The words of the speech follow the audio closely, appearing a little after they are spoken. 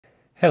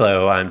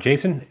Hello, I'm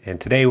Jason, and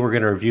today we're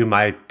going to review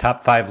my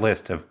top 5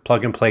 list of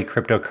plug-and-play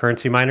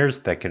cryptocurrency miners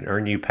that can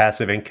earn you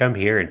passive income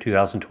here in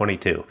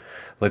 2022.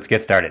 Let's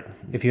get started.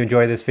 If you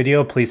enjoy this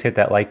video, please hit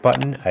that like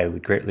button. I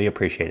would greatly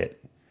appreciate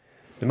it.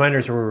 The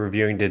miners we're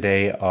reviewing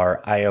today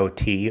are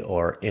IoT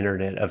or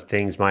Internet of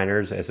Things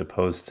miners as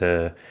opposed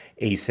to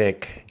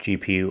ASIC,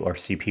 GPU, or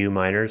CPU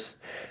miners.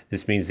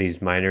 This means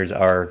these miners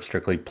are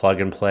strictly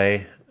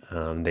plug-and-play.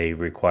 They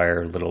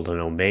require little to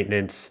no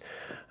maintenance.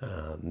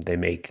 They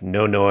make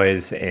no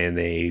noise, and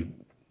they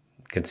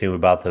consume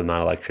about the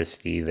amount of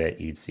electricity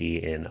that you'd see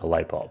in a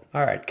light bulb.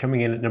 All right,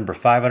 coming in at number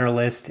 5 on our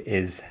list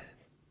is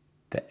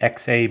the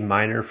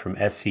XA-Miner from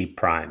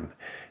SCPrime.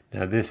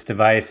 Now, this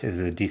device is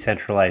a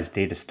decentralized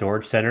data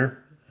storage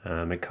center.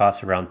 It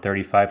costs around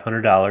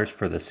 $3,500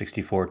 for the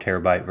 64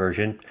 terabyte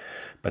version,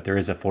 but there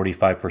is a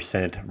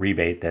 45%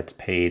 rebate that's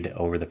paid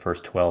over the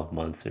first 12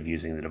 months of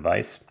using the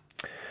device.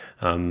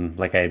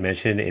 Like I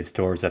mentioned, it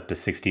stores up to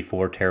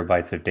 64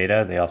 terabytes of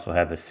data. They also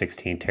have a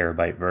 16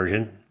 terabyte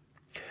version.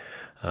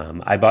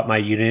 I bought my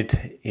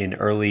unit in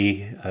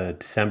early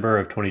December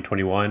of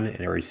 2021,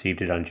 and I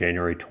received it on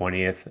January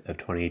 20th of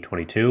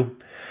 2022.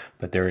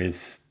 But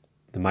the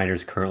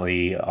miners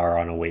currently are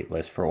on a wait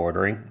list for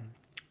ordering.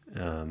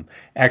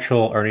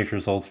 Actual earnings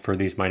results for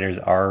these miners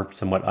are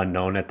somewhat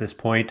unknown at this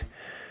point.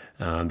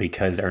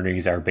 Because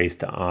earnings are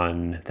based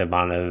on the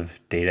amount of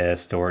data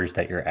storage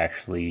that you're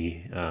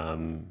actually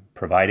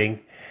providing,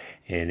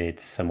 and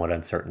it's somewhat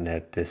uncertain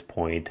at this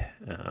point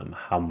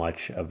how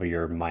much of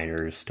your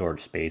miner's storage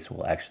space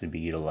will actually be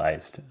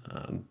utilized.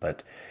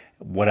 But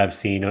what I've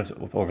seen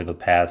over the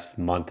past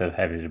month of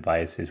having the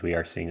device is we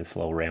are seeing a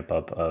slow ramp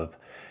up of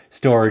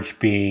storage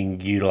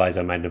being utilized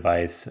on my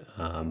device,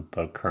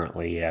 but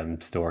currently I'm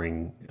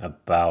storing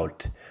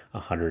about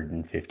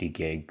 150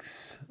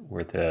 gigs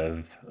worth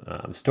of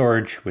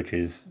storage, which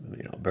is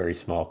very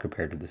small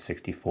compared to the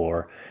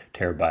 64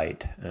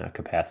 terabyte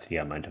capacity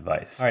on my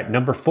device. All right,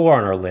 number 4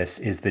 on our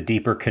list is the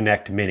Deeper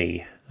Connect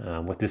Mini.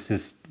 What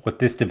this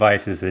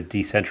device is a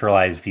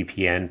decentralized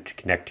VPN to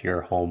connect to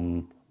your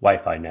home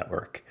Wi-Fi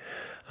network.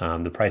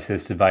 The price of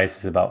this device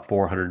is about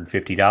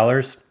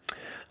 $450.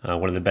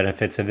 One of the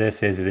benefits of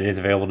this is it is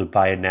available to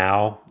buy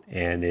now,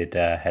 and it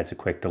has a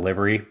quick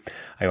delivery.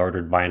 I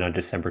ordered mine on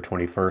December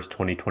 21st,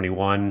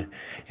 2021,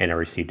 and I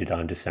received it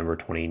on December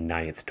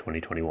 29th,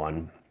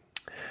 2021.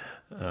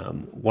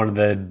 One of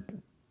the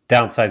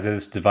downsides of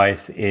this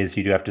device is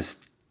you do have to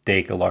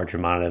stake a large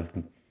amount of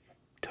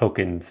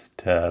tokens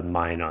to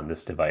mine on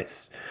this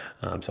device.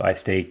 So I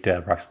staked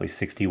approximately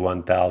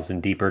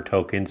 61,000 Deeper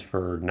tokens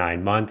for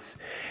 9 months,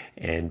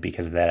 and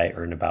because of that I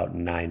earned about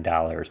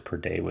 $9 per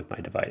day with my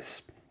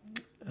device.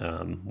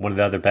 One of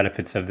the other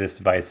benefits of this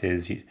device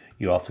is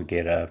you also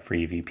get a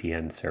free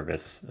VPN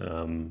service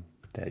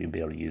that you'll be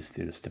able to use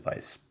through this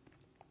device.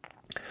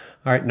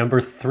 All right, number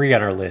 3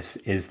 on our list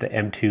is the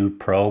M2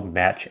 Pro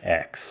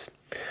MatchX.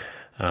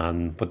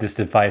 What this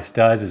device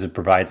does is it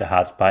provides a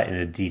hotspot in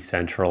a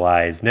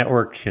decentralized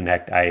network to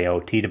connect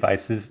IoT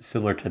devices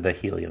similar to the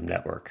Helium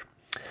network.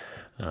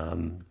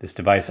 This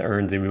device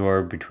earns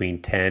anywhere between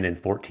 $10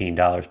 and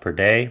 $14 per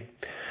day.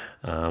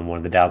 One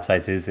of the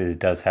downsides is it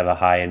does have a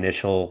high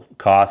initial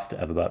cost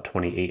of about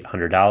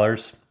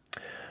 $2,800.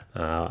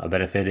 A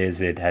benefit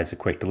is it has a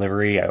quick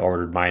delivery. I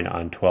ordered mine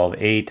on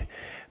 12/8,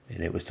 and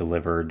it was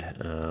delivered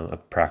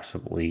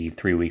approximately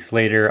 3 weeks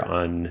later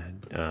on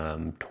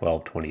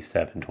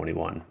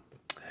 12/27/21.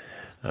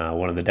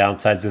 One of the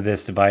downsides of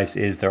this device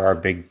is there are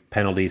big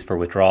penalties for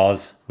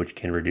withdrawals, which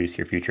can reduce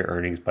your future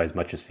earnings by as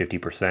much as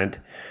 50%.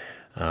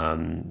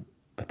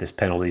 But this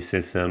penalty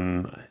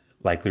system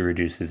likely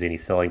reduces any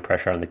selling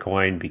pressure on the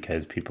coin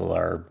because people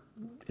are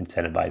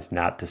incentivized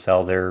not to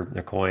sell their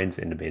coins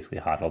and to basically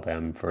hodl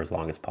them for as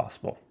long as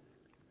possible.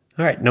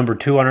 All right, number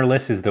 2 on our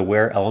list is the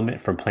Awair element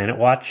from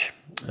Planetwatch.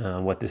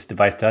 What this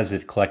device does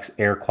is it collects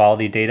air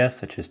quality data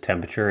such as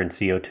temperature and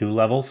CO2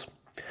 levels.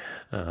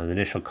 The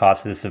initial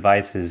cost of this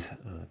device is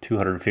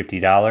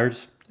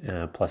 $250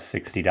 plus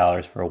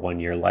 $60 for a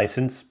 1-year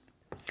license.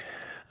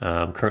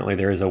 Currently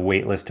there is a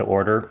wait list to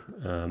order.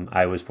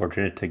 I was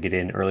fortunate to get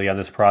in early on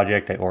this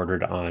project. I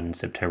ordered on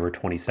September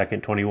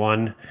 22nd,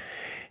 21,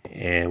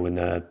 and when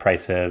the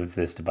price of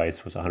this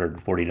device was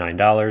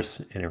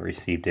 $149, and I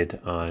received it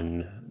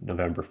on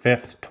November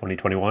 5th,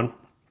 2021.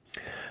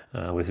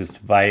 With this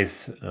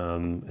device,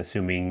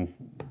 assuming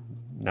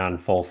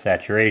non-full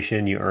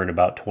saturation, you earn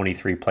about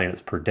 23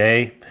 planets per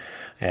day.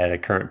 At a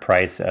current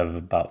price of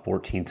about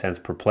 14 cents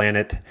per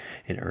planet,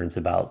 it earns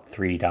about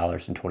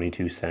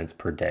 $3.22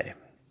 per day.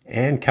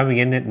 And coming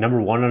in at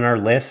number 1 on our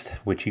list,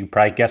 which you can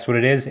probably guess what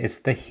it is, it's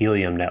the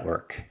Helium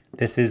network.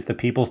 This is the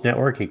people's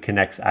network. It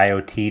connects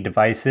IoT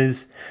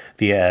devices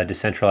via a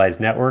decentralized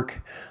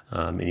network,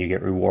 and you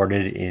get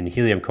rewarded in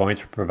Helium coins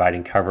for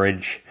providing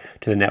coverage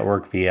to the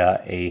network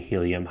via a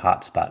Helium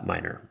hotspot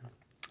miner.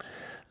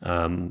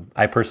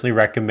 I personally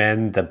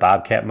recommend the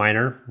Bobcat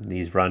miner.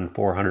 These run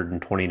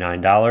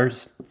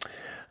 $429.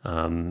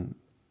 The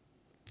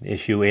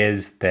issue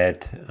is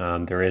that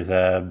there is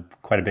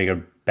quite a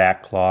big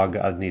backlog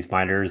on these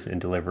miners, and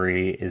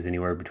delivery is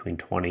anywhere between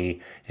 20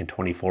 and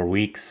 24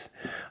 weeks.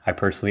 I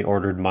personally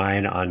ordered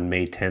mine on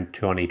May 10th,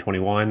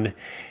 2021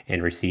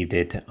 and received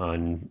it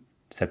on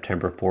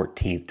September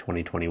 14th,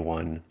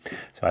 2021.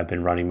 So I've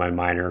been running my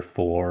miner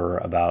for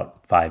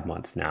about 5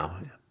 months now.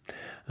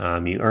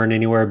 You earn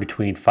anywhere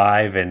between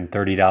 $5 and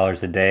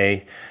 $30 a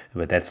day,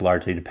 but that's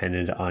largely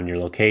dependent on your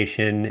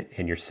location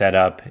and your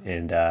setup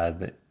and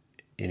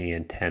any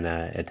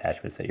antenna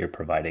attachments that you're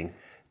providing.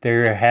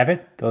 There you have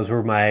it. Those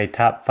were my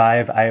top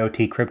 5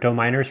 IoT crypto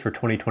miners for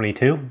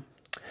 2022.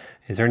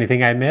 Is there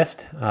anything I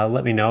missed?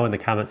 Let me know in the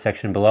comment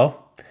section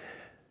below.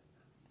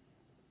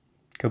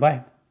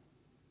 Goodbye.